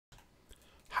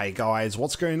Hey guys,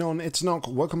 what's going on? It's Nock.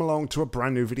 Welcome along to a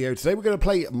brand new video. Today we're going to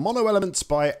play Mono Elements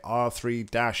by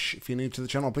Aur3Dash. If you're new to the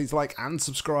channel, please like and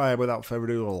subscribe. Without further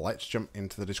ado, let's jump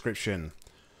into the description.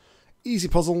 Easy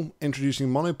puzzle,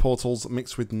 introducing mono portals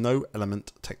mixed with no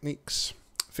element techniques.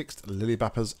 Fixed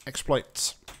Lilybapper's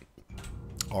exploits.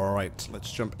 Alright,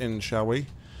 let's jump in, shall we?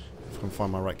 If I can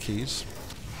find my right keys.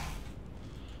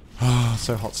 Ah,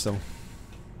 so hot still.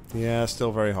 Yeah,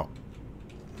 still very hot.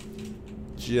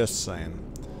 Just saying.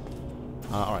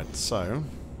 Alright, so...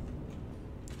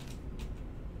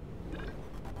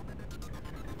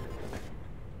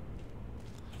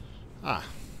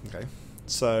 okay.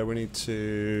 So we need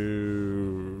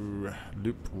to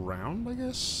loop round, I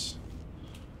guess?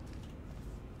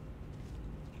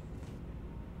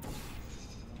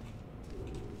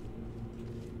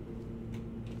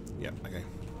 Yeah, okay.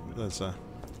 There's a...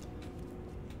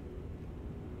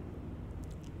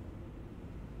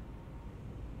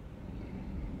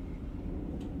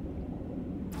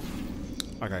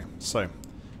 Okay, so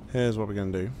here's what we're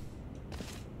going to do.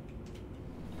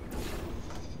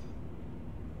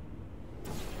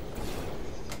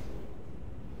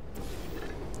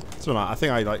 So I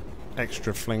think I like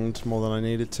extra flinged more than I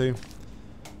needed to.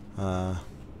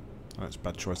 That's a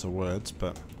bad choice of words,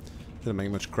 but didn't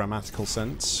make much grammatical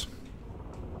sense.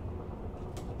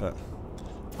 But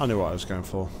I knew what I was going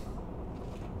for.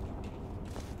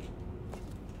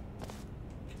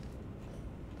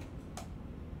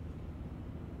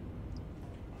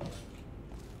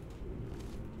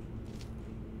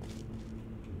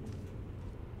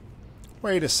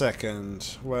 Wait a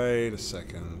second. Wait a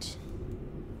second.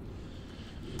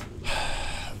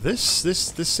 This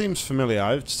seems familiar.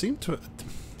 I've seemed to...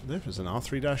 There was an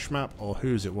Aur3Dash map, or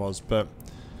whose it was, but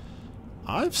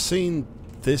I've seen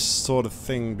this sort of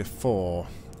thing before,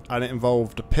 and it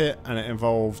involved a pit, and it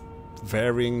involved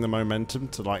varying the momentum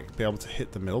to like be able to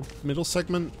hit the middle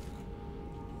segment.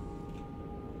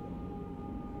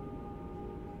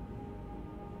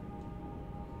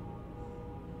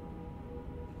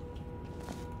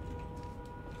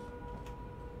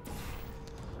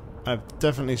 I've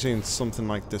definitely seen something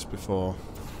like this before.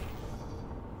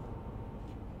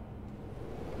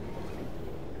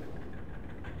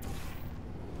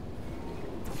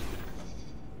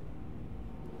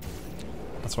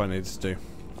 That's what I needed to do.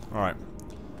 Alright.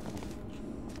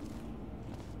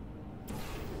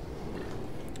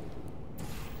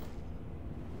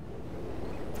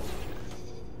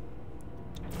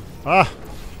 Ah!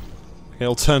 He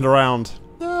all turned around.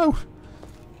 No!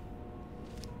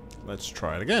 Let's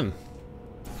try it again.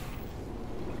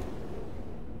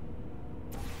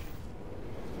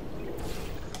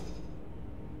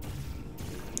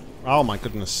 Oh my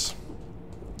goodness.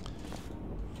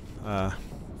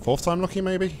 Fourth time lucky,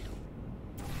 maybe?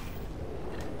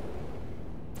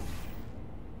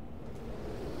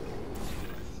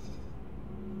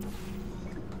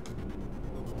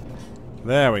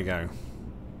 There we go.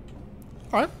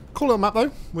 Alright, cool little map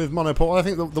though, with mono portal. I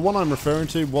think the one I'm referring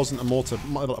to wasn't a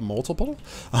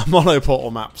mono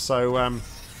portal map, so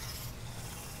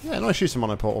yeah, nice use of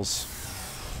mono portals.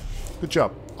 Good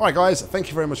job. Alright guys, thank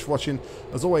you very much for watching.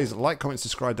 As always, like, comment,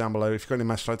 subscribe down below. If you've got any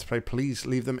matches you'd like to play, please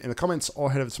leave them in the comments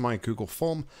or head over to my Google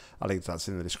form. I'll link to that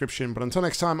in the description. But until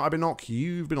next time, I've been Nock,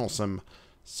 you've been awesome.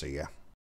 See ya.